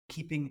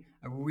keeping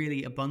a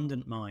really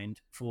abundant mind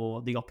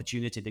for the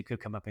opportunity that could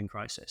come up in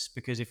crisis.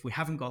 Because if we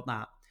haven't got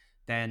that,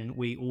 then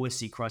we always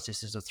see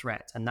crisis as a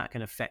threat, and that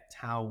can affect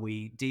how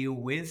we deal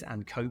with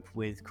and cope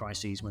with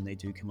crises when they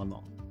do come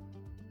along.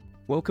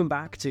 Welcome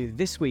back to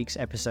this week's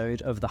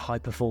episode of The High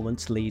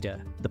Performance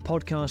Leader, the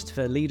podcast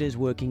for leaders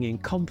working in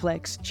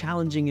complex,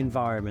 challenging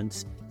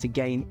environments to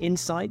gain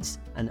insights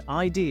and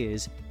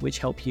ideas which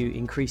help you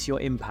increase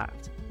your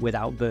impact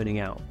without burning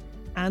out,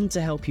 and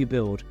to help you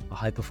build a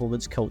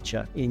high-performance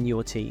culture in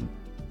your team.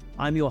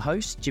 I'm your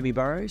host, Jimmy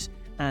Burrows,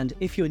 and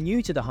if you're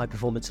new to The High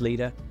Performance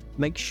Leader,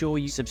 make sure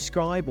you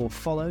subscribe or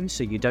follow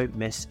so you don't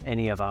miss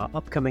any of our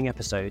upcoming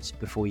episodes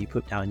before you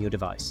put down your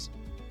device.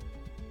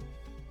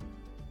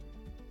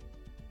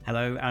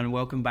 Hello and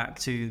welcome back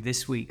to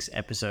this week's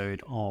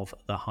episode of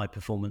The High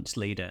Performance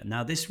Leader.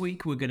 Now this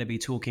week we're going to be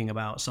talking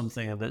about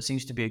something that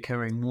seems to be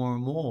occurring more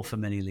and more for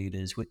many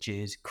leaders, which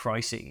is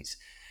crises,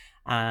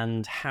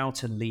 and how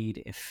to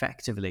lead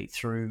effectively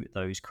through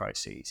those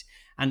crises.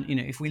 And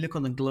if we look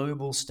on the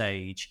global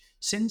stage,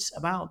 since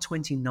about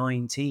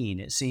 2019,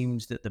 it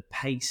seems that the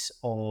pace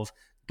of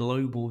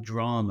global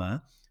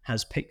drama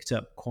has picked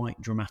up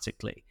quite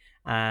dramatically.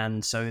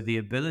 And so the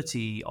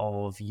ability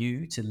of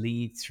you to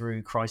lead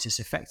through crisis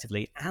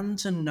effectively and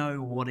to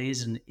know what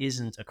is and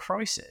isn't a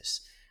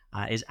crisis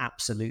is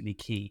absolutely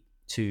key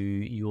to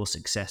your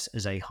success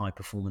as a high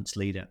performance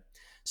leader.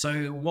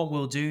 So what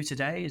we'll do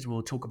today is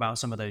we'll talk about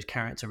some of those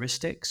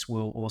characteristics.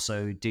 We'll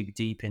also dig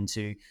deep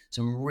into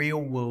some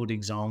real world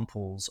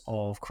examples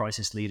of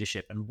crisis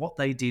leadership and what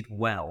they did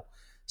well,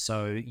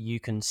 so you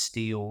can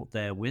steal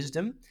their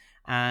wisdom.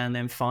 And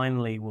then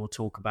finally, we'll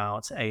talk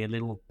about a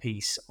little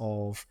piece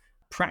of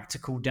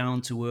practical,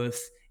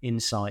 down-to-earth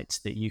insights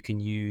that you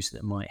can use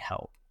that might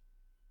help.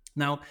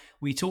 Now,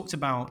 we talked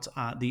about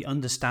the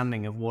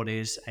understanding of what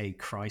is a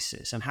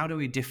crisis and how do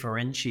we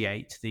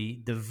differentiate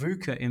the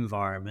VUCA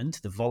environment,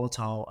 the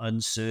volatile,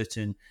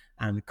 uncertain,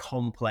 and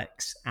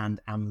complex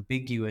and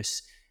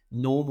ambiguous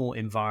normal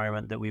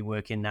environment that we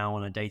work in now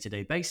on a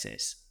day-to-day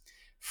basis,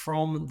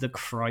 from the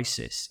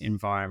crisis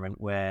environment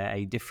where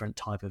a different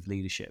type of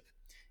leadership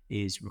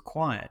is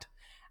required.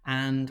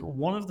 And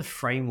one of the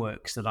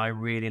frameworks that I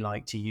really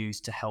like to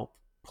use to help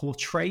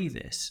portray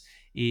this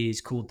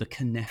is called the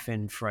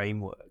Cynefin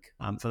framework.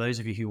 For those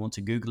of you who want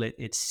to Google it,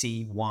 it's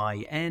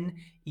Cynefin.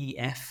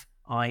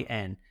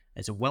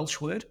 It's a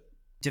Welsh word,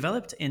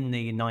 developed in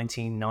the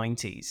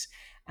 1990s.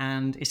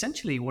 And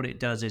essentially what it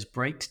does is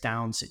breaks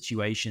down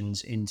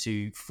situations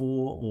into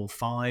 4 or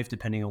 5,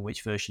 depending on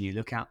which version you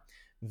look at,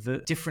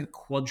 different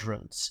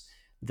quadrants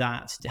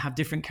that have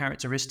different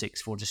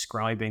characteristics for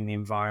describing the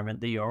environment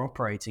that you're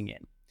operating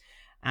in.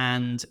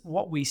 And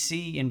what we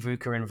see in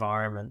VUCA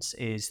environments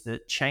is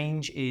that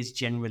change is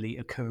generally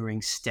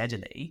occurring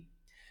steadily,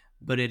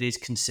 but it is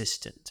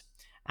consistent.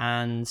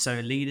 And so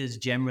leaders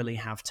generally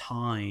have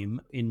time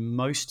in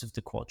most of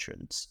the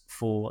quadrants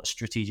for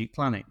strategic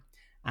planning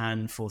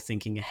and for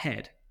thinking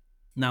ahead.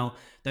 Now,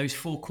 those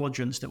 4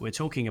 quadrants that we're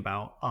talking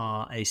about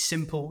are a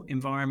simple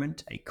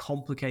environment, a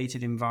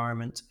complicated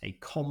environment, a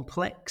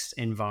complex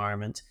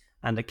environment,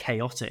 and a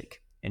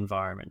chaotic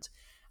environment.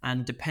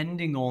 And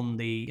depending on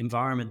the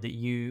environment that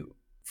you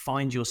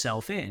find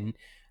yourself in,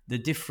 the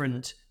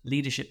different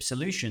leadership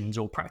solutions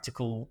or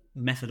practical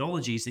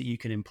methodologies that you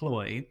can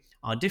employ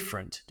are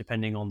different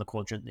depending on the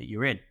quadrant that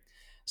you're in.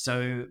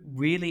 So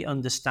really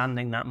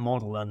understanding that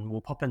model, and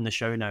we'll pop in the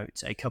show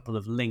notes a couple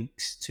of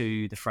links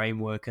to the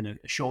framework and a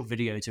short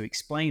video to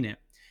explain it.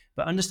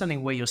 But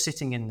understanding where you're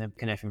sitting in the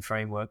Cynefin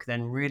framework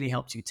then really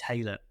helps you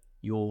tailor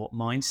your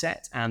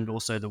mindset and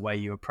also the way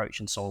you approach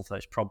and solve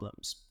those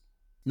problems.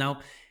 Now,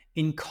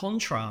 in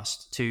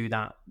contrast to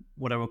that,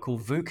 what I would call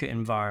VUCA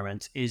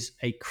environment is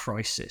a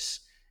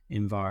crisis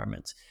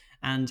environment.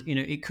 And,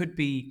 it could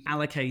be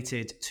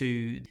allocated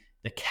to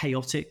the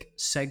chaotic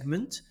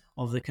segment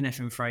of the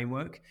Cynefin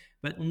framework,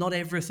 but not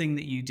everything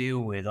that you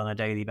deal with on a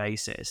daily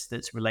basis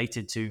that's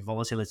related to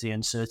volatility,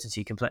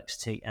 uncertainty,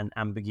 complexity, and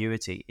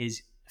ambiguity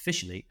is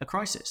officially a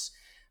crisis.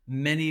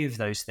 Many of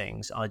those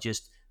things are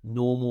just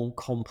normal,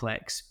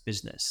 complex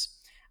business.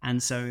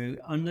 And so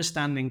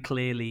understanding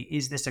clearly,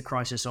 is this a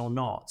crisis or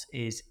not,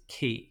 is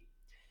key.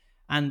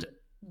 And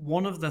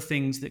one of the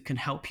things that can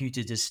help you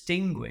to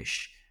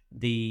distinguish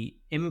the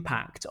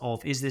impact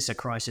of is this a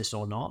crisis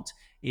or not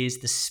is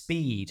the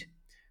speed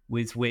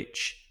with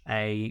which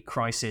a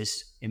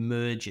crisis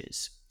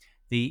emerges,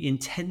 the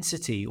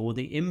intensity or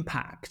the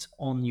impact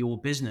on your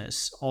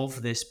business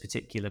of this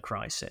particular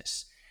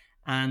crisis,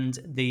 and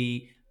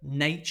the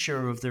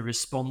nature of the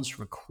response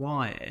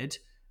required,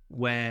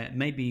 where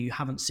maybe you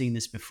haven't seen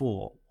this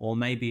before, or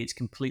maybe it's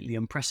completely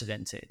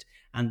unprecedented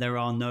and there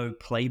are no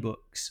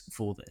playbooks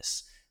for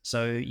this.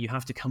 So you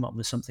have to come up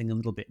with something a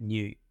little bit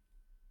new.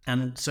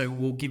 And so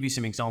we'll give you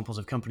some examples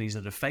of companies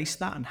that have faced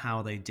that and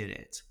how they did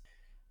it.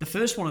 The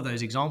first one of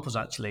those examples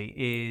actually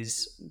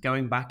is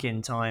going back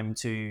in time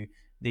to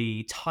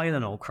the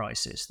Tylenol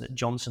crisis that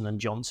Johnson &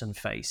 Johnson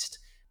faced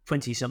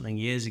 20-something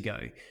years ago,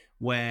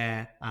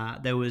 where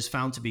there was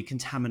found to be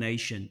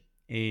contamination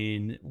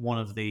in one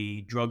of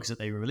the drugs that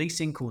they were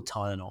releasing called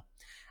Tylenol.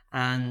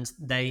 And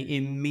they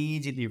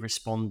immediately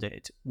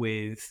responded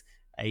with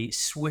a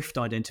swift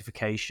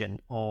identification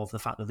of the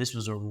fact that this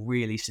was a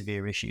really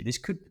severe issue. This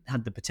could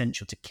have the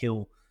potential to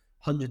kill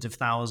hundreds of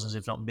thousands,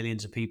 if not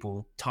millions of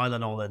people.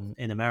 Tylenol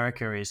in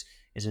America is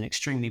an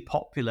extremely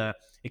popular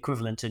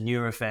equivalent to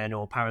Nurofen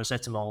or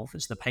paracetamol.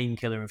 It's the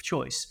painkiller of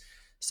choice.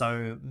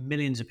 So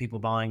millions of people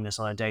buying this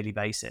on a daily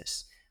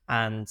basis.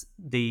 And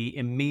the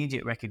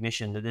immediate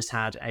recognition that this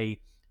had a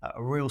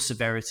real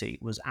severity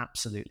was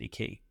absolutely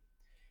key.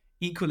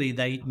 Equally,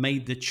 they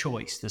made the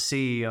choice, the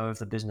CEO of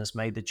the business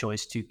made the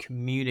choice to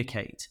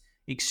communicate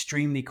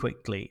extremely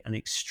quickly and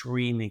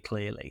extremely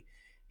clearly.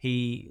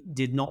 He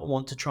did not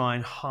want to try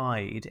and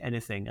hide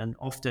anything. And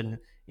often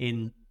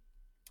in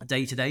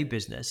day-to-day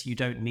business, you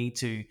don't need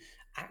to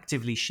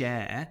actively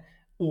share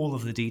all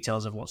of the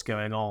details of what's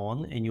going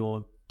on in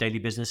your daily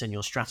business and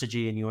your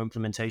strategy and your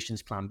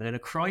implementations plan. But in a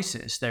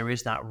crisis, there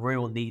is that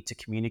real need to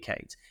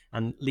communicate.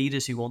 And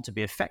leaders who want to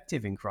be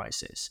effective in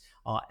crisis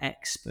are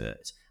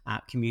expert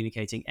at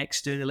communicating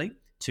externally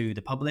to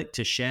the public,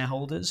 to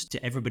shareholders,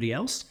 to everybody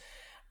else,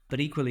 but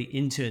equally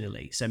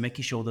internally. So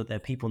making sure that their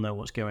people know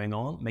what's going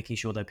on, making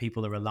sure their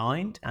people are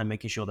aligned, and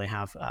making sure they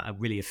have a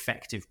really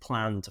effective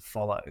plan to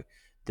follow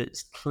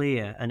that's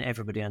clear and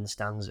everybody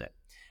understands it.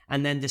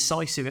 And then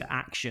decisive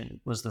action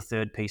was the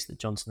third piece that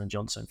Johnson &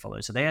 Johnson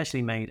followed. So they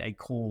actually made a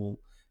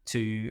call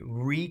to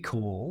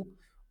recall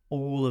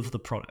all of the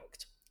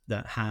product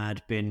that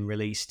had been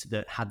released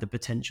that had the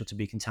potential to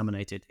be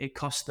contaminated. It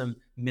cost them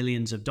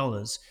millions of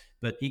dollars,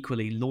 but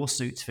equally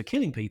lawsuits for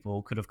killing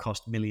people could have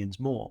cost millions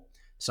more.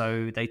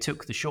 So they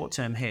took the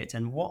short-term hit.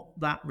 And what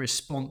that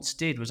response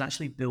did was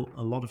actually built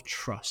a lot of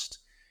trust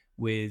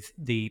with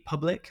the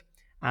public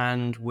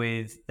and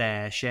with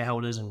their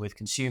shareholders and with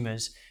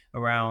consumers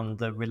around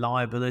the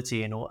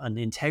reliability and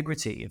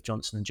integrity of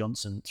Johnson &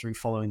 Johnson through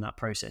following that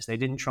process. They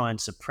didn't try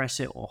and suppress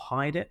it or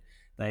hide it.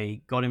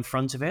 They got in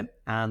front of it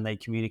and they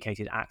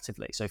communicated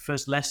actively. So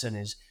first lesson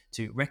is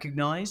to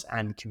recognize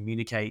and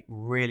communicate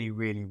really,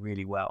 really,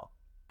 really well.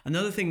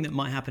 Another thing that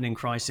might happen in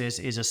crisis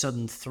is a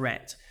sudden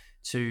threat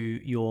to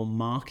your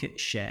market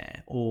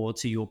share or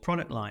to your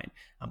product line.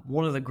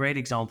 One of the great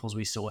examples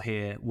we saw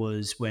here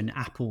was when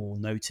Apple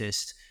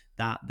noticed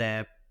that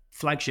their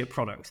flagship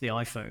product, the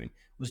iPhone,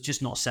 was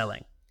just not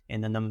selling in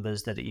the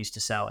numbers that it used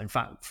to sell. In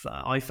fact,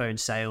 iPhone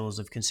sales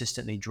have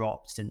consistently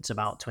dropped since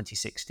about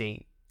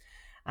 2016.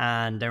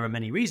 And there are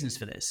many reasons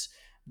for this.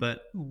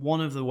 But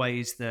one of the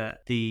ways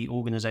that the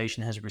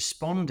organization has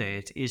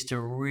responded is to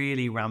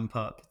really ramp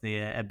up the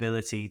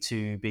ability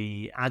to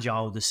be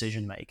agile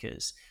decision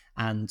makers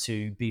and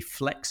to be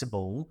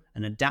flexible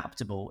and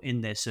adaptable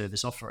in their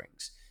service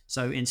offerings.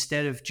 So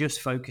instead of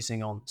just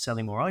focusing on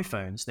selling more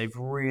iPhones, they've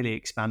really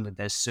expanded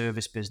their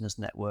service business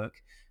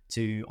network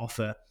to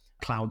offer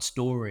cloud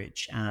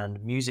storage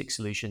and music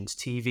solutions,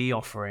 TV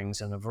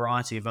offerings, and a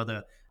variety of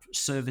other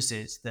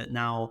services that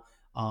now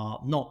are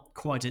not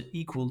quite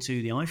equal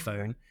to the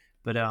iPhone,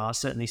 but are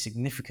certainly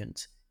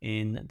significant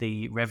in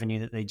the revenue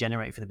that they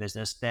generate for the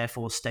business,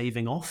 therefore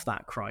staving off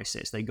that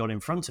crisis. They got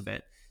in front of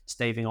it,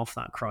 staving off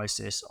that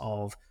crisis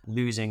of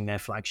losing their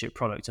flagship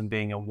product and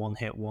being a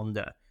one-hit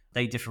wonder.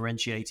 They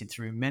differentiated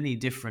through many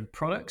different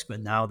products,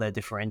 but now they're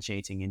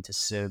differentiating into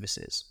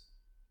services.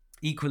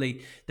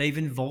 Equally, they've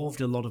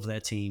involved a lot of their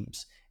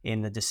teams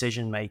in the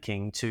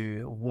decision-making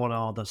to what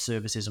are the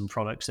services and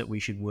products that we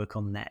should work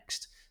on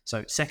next.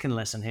 So second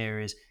lesson here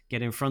is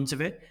get in front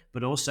of it,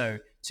 but also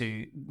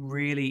to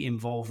really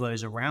involve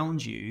those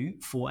around you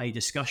for a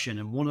discussion.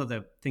 And one of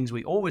the things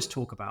we always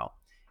talk about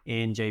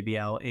in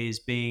JBL is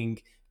being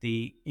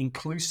the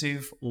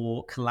inclusive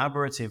or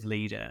collaborative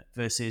leader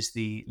versus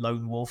the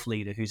lone wolf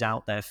leader who's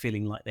out there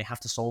feeling like they have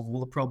to solve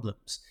all the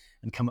problems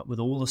and come up with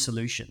all the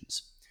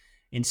solutions.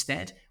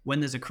 Instead, when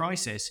there's a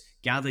crisis,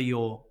 gather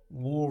your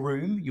war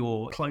room,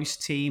 your close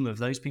team of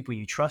those people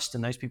you trust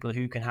and those people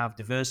who can have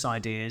diverse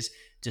ideas,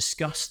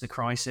 discuss the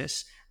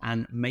crisis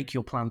and make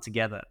your plan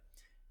together.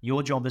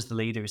 Your job as the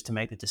leader is to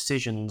make the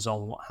decisions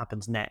on what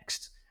happens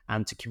next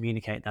and to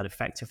communicate that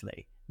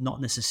effectively, not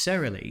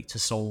necessarily to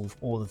solve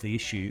all of the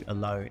issue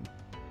alone.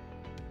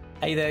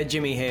 Hey there,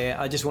 Jimmy here.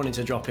 I just wanted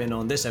to drop in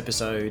on this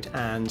episode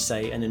and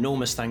say an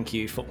enormous thank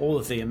you for all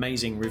of the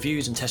amazing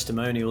reviews and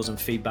testimonials and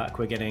feedback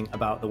we're getting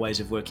about the Ways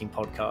of Working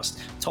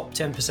podcast. Top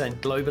 10%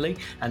 globally,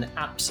 and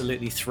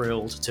absolutely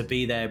thrilled to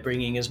be there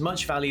bringing as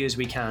much value as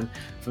we can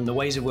from the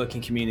Ways of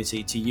Working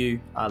community to you,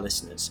 our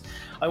listeners.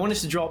 I wanted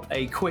to drop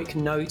a quick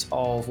note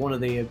of one of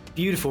the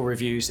beautiful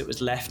reviews that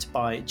was left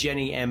by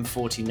Jenny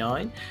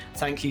M49.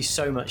 Thank you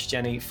so much,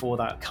 Jenny, for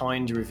that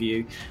kind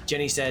review.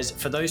 Jenny says,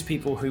 for those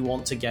people who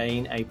want to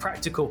gain a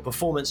practical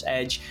performance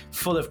edge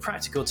full of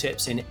practical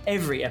tips in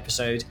every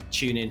episode,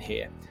 tune in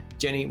here.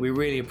 Jenny, we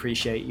really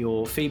appreciate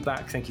your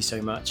feedback. Thank you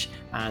so much,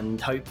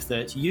 and hope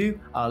that you,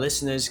 our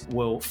listeners,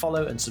 will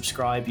follow and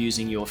subscribe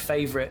using your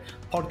favorite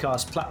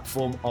podcast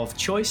platform of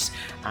choice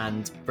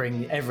and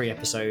bring every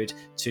episode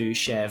to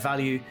share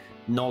value,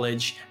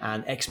 knowledge,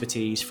 and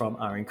expertise from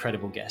our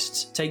incredible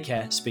guests. Take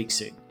care. Speak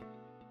soon.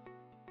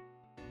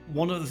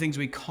 One of the things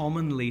we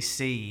commonly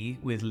see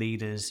with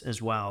leaders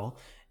as well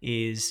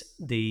is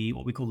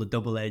what we call the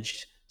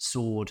double-edged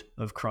sword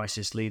of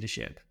crisis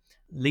leadership.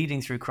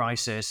 Leading through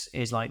crisis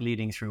is like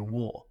leading through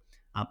war.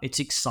 It's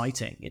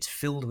exciting. It's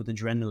filled with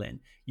adrenaline.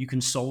 You can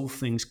solve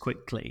things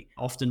quickly.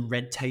 Often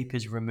red tape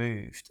is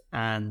removed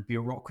and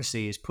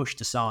bureaucracy is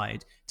pushed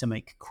aside to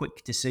make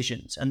quick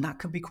decisions. And that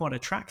can be quite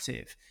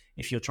attractive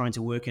if you're trying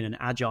to work in an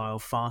agile,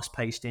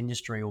 fast-paced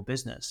industry or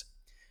business.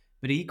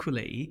 But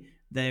equally,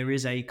 there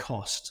is a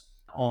cost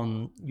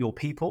on your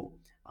people,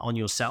 on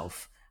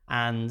yourself,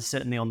 and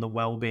certainly on the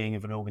well-being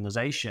of an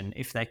organization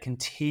if they're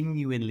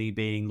continually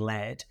being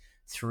led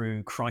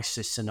through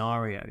crisis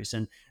scenarios.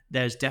 And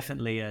there's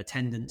definitely a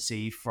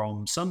tendency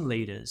from some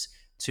leaders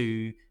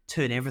to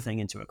turn everything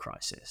into a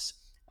crisis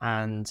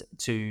and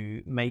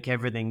to make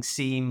everything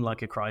seem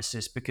like a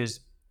crisis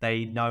because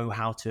they know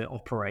how to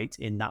operate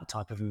in that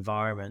type of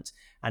environment.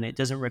 And it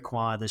doesn't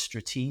require the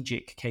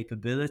strategic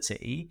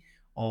capability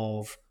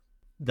of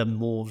the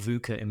more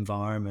VUCA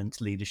environment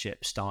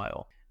leadership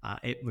style.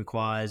 It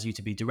requires you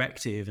to be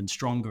directive and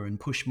stronger and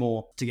push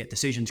more to get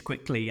decisions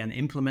quickly and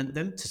implement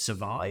them to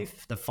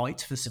survive, the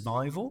fight for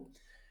survival,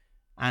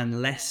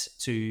 and less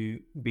to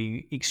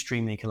be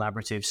extremely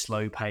collaborative,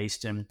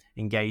 slow-paced, and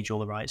engage all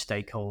the right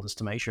stakeholders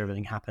to make sure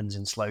everything happens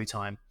in slow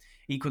time.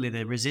 Equally,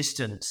 the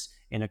resistance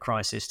in a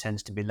crisis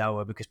tends to be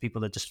lower because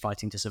people are just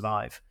fighting to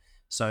survive.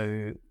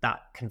 So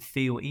that can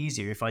feel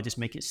easier. If I just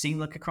make it seem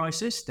like a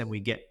crisis, then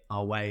we get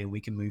our way and we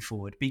can move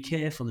forward. Be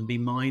careful and be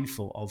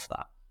mindful of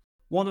that.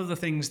 One of the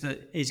things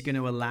that is going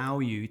to allow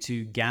you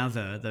to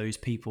gather those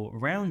people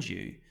around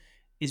you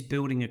is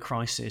building a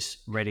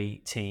crisis-ready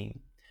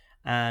team.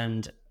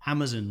 And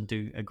Amazon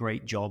do a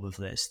great job of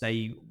this.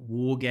 They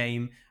war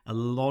game a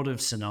lot of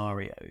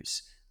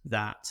scenarios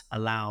that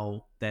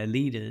allow their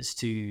leaders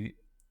to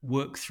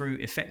work through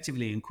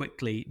effectively and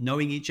quickly,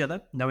 knowing each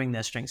other, knowing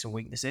their strengths and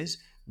weaknesses,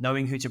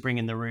 knowing who to bring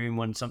in the room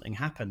when something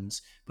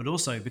happens, but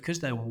also because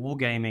they're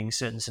wargaming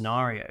certain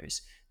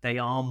scenarios, they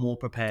are more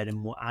prepared and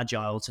more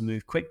agile to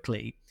move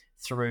quickly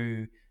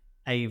through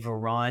a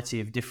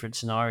variety of different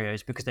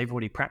scenarios because they've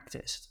already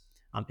practiced.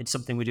 It's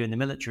something we do in the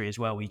military as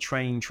well. We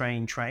train,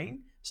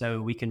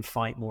 so we can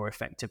fight more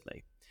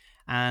effectively.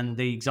 And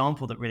the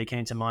example that really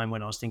came to mind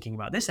when I was thinking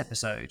about this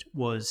episode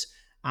was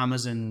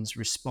Amazon's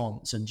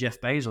response and Jeff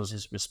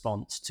Bezos'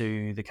 response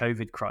to the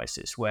COVID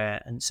crisis,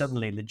 and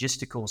suddenly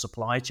logistical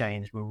supply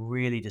chains were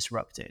really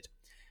disrupted.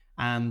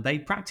 And they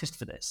practiced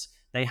for this.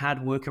 They had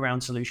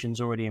workaround solutions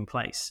already in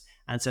place.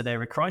 And so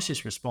their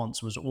crisis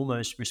response was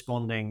almost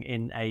responding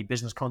in a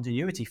business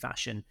continuity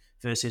fashion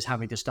versus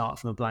having to start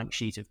from a blank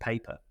sheet of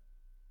paper.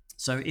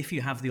 So if you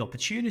have the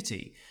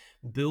opportunity,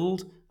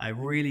 build a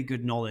really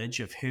good knowledge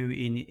of who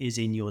is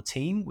in your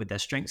team with their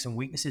strengths and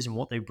weaknesses and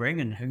what they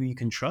bring and who you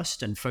can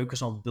trust, and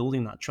focus on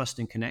building that trust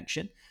and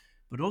connection,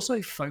 but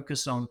also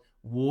focus on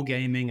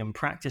wargaming and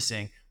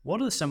practicing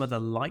what are some of the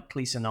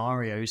likely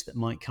scenarios that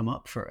might come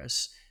up for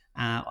us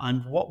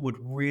and what would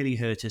really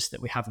hurt us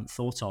that we haven't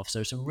thought of.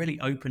 So some really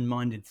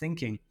open-minded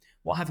thinking.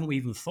 What haven't we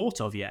even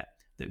thought of yet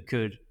that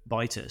could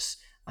bite us?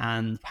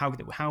 And how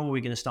are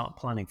we going to start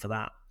planning for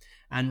that?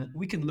 And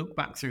we can look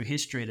back through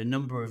history at a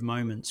number of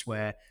moments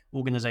where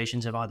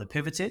organizations have either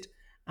pivoted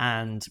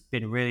and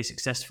been really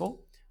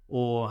successful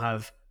or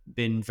have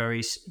been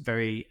very,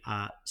 very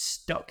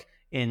stuck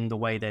in the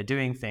way they're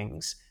doing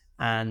things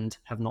and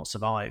have not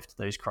survived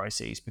those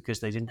crises because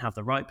they didn't have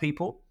the right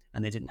people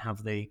and they didn't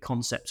have the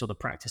concepts or the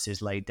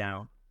practices laid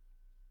down.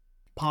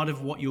 Part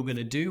of what you're going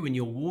to do when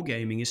you're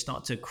wargaming is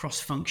start to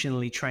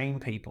cross-functionally train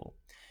people.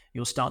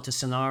 You'll start to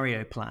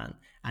scenario plan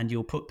and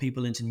you'll put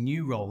people into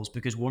new roles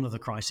because one of the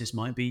crises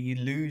might be you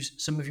lose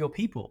some of your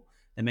people.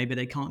 Then maybe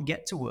they can't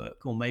get to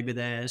work, or maybe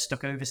they're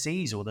stuck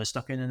overseas, or they're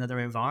stuck in another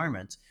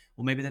environment,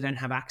 or maybe they don't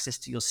have access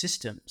to your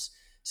systems.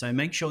 So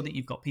make sure that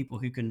you've got people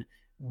who can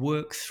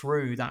work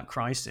through that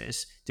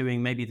crisis,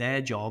 doing maybe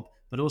their job,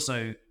 but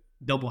also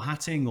double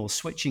hatting or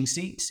switching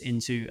seats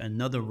into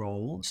another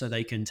role so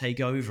they can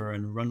take over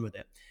and run with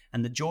it.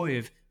 And the joy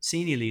of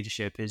senior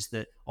leadership is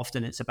that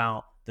often it's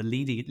about the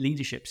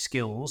leadership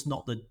skills,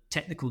 not the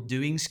technical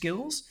doing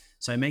skills.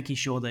 So making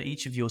sure that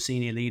each of your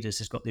senior leaders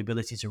has got the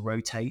ability to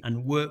rotate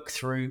and work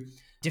through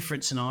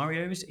different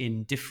scenarios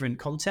in different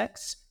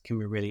contexts can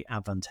be really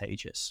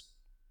advantageous.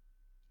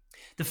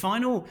 The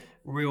final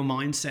real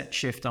mindset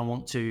shift I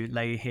want to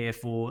lay here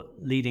for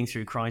leading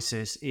through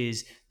crisis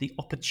is the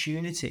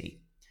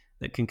opportunity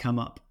that can come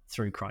up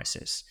through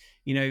crisis.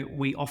 You know,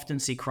 we often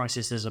see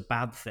crisis as a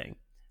bad thing,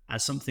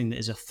 as something that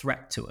is a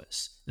threat to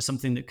us, as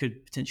something that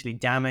could potentially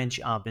damage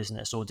our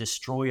business or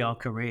destroy our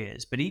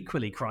careers. But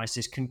equally,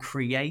 crisis can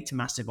create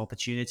massive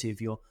opportunity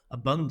if you're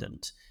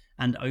abundant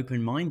and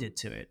open-minded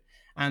to it.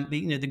 And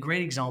the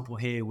great example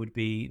here would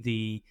be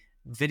the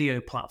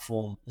video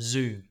platform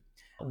Zoom.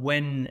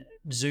 When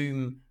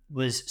Zoom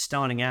was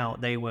starting out,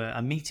 they were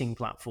a meeting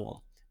platform.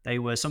 They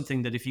were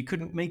something that if you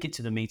couldn't make it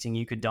to the meeting,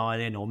 you could dial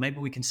in, or maybe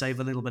we can save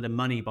a little bit of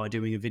money by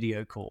doing a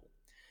video call.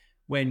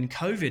 When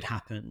COVID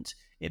happened,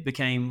 it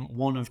became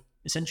one of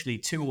essentially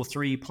 2 or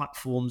 3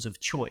 platforms of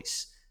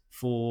choice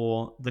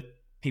for the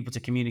people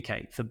to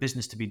communicate, for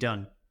business to be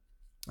done.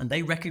 And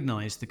they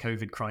recognized the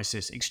COVID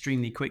crisis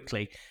extremely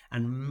quickly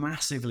and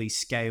massively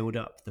scaled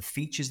up the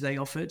features they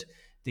offered,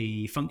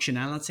 the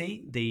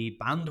functionality, the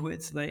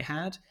bandwidth they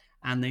had,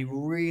 and they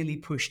really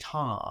pushed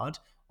hard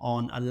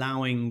on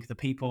allowing the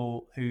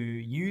people who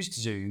used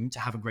Zoom to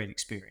have a great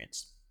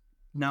experience.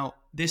 Now,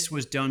 this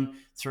was done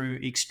through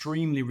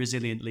extremely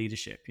resilient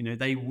leadership.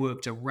 They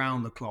worked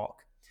around the clock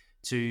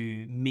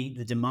to meet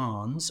the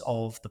demands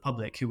of the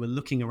public who were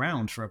looking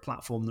around for a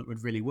platform that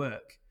would really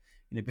work.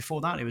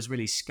 Before that, it was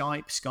really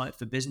Skype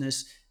for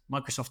Business.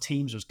 Microsoft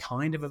Teams was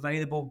kind of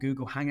available.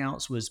 Google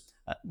Hangouts was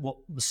what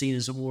was seen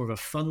as more of a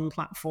fun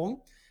platform.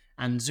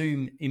 And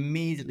Zoom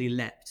immediately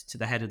leapt to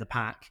the head of the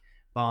pack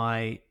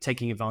by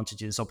taking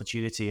advantage of this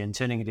opportunity and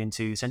turning it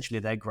into essentially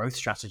their growth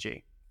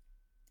strategy.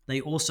 They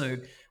also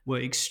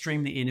were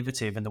extremely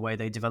innovative in the way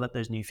they developed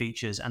those new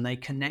features, and they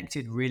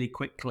connected really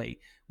quickly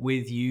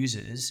with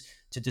users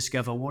to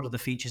discover what are the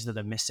features that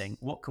are missing,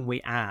 what can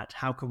we add,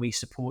 how can we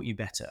support you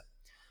better.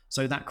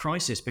 So that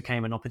crisis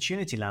became an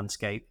opportunity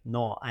landscape,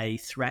 not a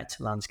threat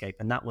landscape.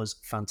 And that was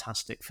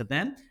fantastic for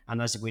them.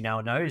 And as we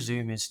now know,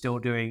 Zoom is still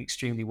doing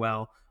extremely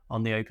well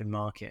on the open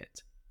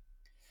market.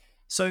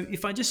 So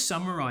if I just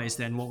summarize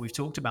then what we've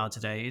talked about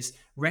today is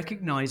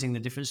recognizing the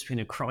difference between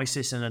a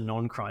crisis and a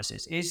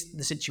non-crisis. Is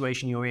the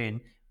situation you're in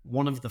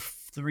one of the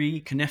three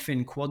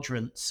Cynefin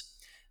quadrants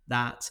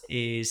that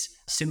is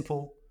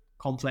simple,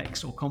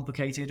 complex, or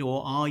complicated,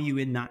 or are you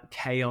in that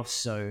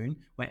chaos zone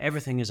where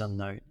everything is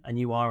unknown and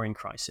you are in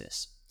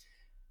crisis?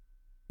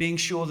 Being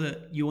sure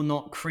that you're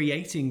not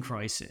creating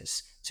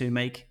crisis to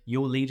make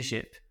your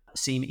leadership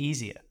seem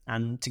easier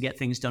and to get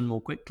things done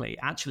more quickly.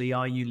 Actually,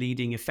 are you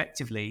leading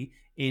effectively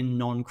in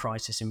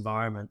non-crisis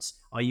environments?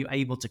 Are you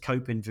able to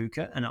cope in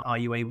VUCA, and are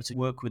you able to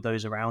work with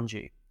those around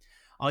you?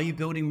 Are you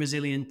building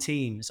resilient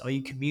teams? Are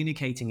you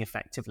communicating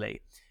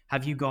effectively?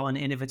 Have you got an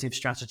innovative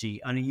strategy?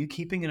 And are you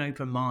keeping an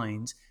open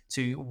mind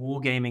to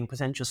wargaming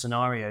potential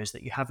scenarios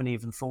that you haven't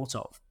even thought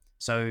of?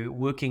 So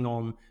working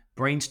on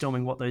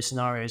brainstorming what those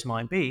scenarios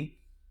might be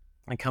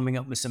and coming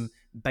up with some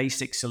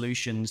basic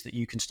solutions that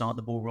you can start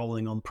the ball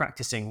rolling on,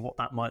 practicing what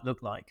that might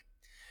look like.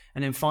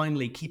 And then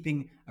finally,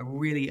 keeping a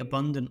really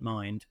abundant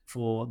mind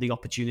for the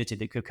opportunity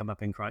that could come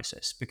up in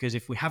crisis. Because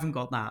if we haven't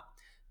got that,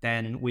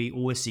 then we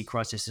always see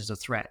crisis as a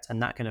threat,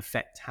 and that can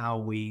affect how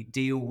we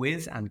deal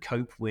with and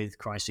cope with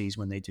crises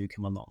when they do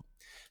come along.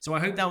 So I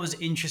hope that was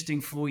interesting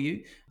for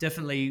you.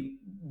 Definitely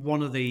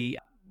one of the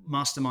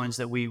masterminds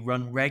that we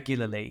run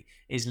regularly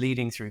is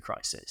Leading Through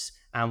Crisis.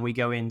 And we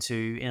go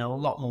into in a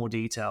lot more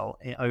detail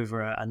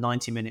over a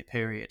 90-minute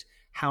period.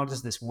 How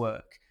does this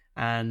work?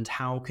 And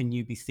how can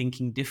you be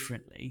thinking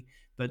differently?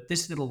 But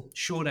this little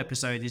short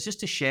episode is just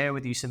to share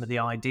with you some of the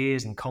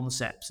ideas and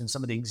concepts and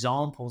some of the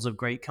examples of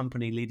great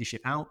company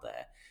leadership out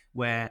there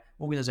where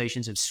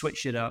organizations have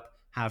switched it up,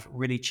 have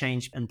really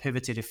changed and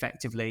pivoted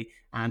effectively,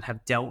 and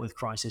have dealt with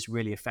crisis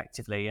really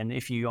effectively. And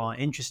if you are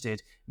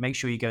interested, make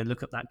sure you go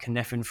look up that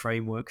Cynefin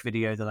framework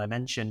video that I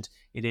mentioned.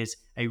 It is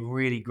a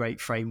really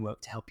great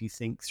framework to help you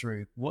think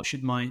through what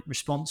should my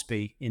response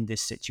be in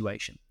this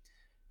situation.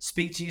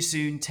 Speak to you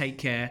soon. Take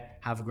care.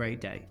 Have a great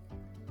day.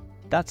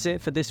 That's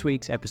it for this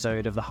week's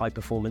episode of The High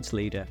Performance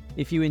Leader.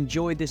 If you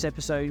enjoyed this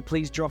episode,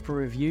 please drop a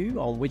review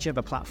on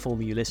whichever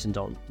platform you listened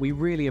on. We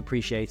really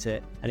appreciate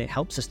it, and it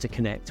helps us to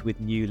connect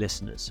with new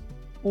listeners.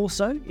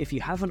 Also, if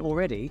you haven't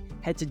already,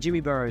 head to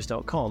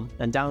jimmyburrows.com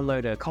and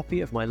download a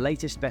copy of my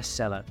latest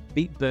bestseller,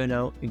 Beat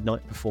Burnout,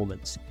 Ignite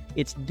Performance.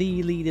 It's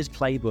the leader's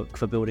playbook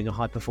for building a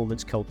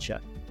high-performance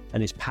culture,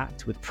 and is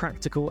packed with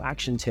practical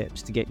action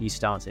tips to get you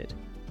started.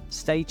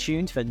 Stay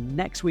tuned for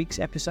next week's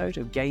episode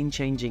of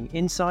game-changing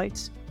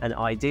insights and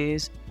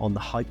ideas on the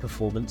High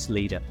Performance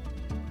Leader.